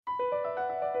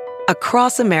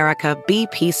Across America,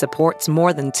 BP supports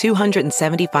more than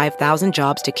 275,000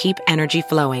 jobs to keep energy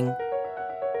flowing.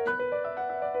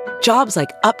 Jobs like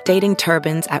updating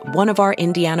turbines at one of our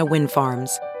Indiana wind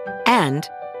farms and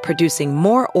producing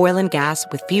more oil and gas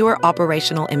with fewer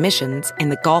operational emissions in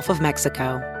the Gulf of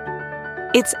Mexico.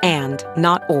 It's and,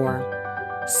 not or.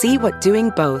 See what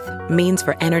doing both means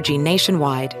for energy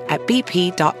nationwide at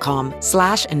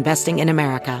bp.com/investing in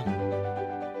America.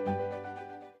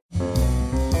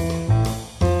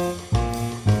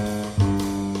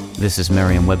 This is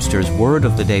Merriam-Webster's Word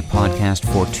of the Day podcast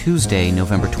for Tuesday,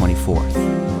 November 24th.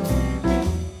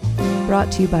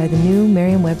 Brought to you by the new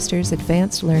Merriam-Webster's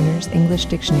Advanced Learners English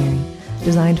Dictionary,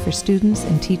 designed for students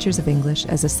and teachers of English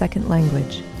as a second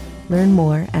language. Learn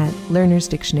more at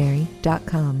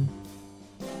learnersdictionary.com.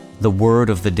 The word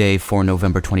of the day for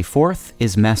November 24th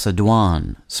is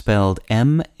mass-uh-DWAHN, spelled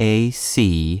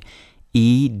M-A-C-E-D-O-I-N-E.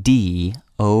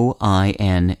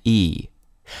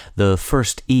 The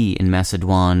first E in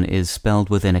mass-uh-DWAHN is spelled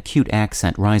with an acute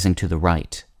accent rising to the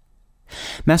right.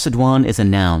 Mass-uh-DWAHN is a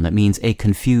noun that means a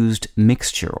confused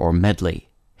mixture or medley.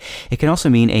 It can also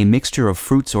mean a mixture of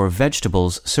fruits or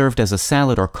vegetables served as a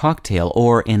salad or cocktail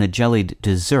or in a jellied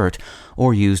dessert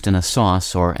or used in a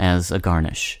sauce or as a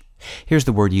garnish. Here's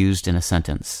the word used in a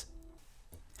sentence.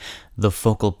 The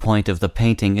focal point of the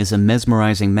painting is a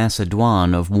mesmerizing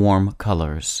mass-uh-DWAHN of warm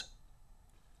colors.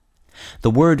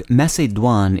 The word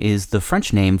Macédoine is the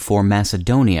French name for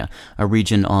Macedonia, a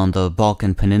region on the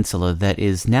Balkan Peninsula that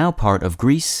is now part of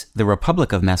Greece, the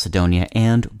Republic of Macedonia,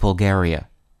 and Bulgaria.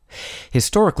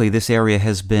 Historically, this area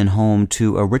has been home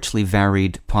to a richly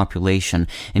varied population,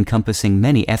 encompassing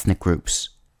many ethnic groups.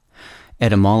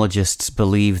 Etymologists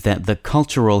believe that the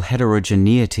cultural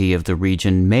heterogeneity of the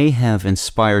region may have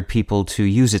inspired people to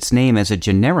use its name as a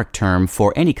generic term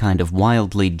for any kind of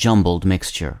wildly jumbled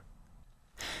mixture.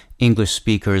 English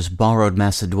speakers borrowed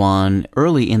Macedoine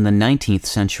early in the 19th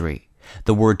century.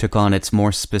 The word took on its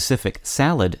more specific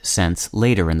salad sense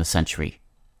later in the century.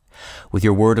 With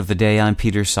your word of the day, I'm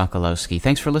Peter Sokolowski.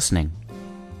 Thanks for listening.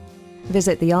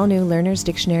 Visit the all-new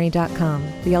learnersdictionary.com,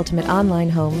 the ultimate online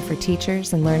home for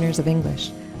teachers and learners of English.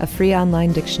 A free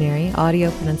online dictionary, audio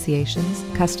pronunciations,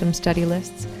 custom study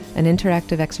lists, and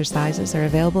interactive exercises are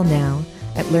available now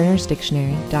at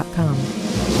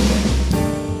learnersdictionary.com.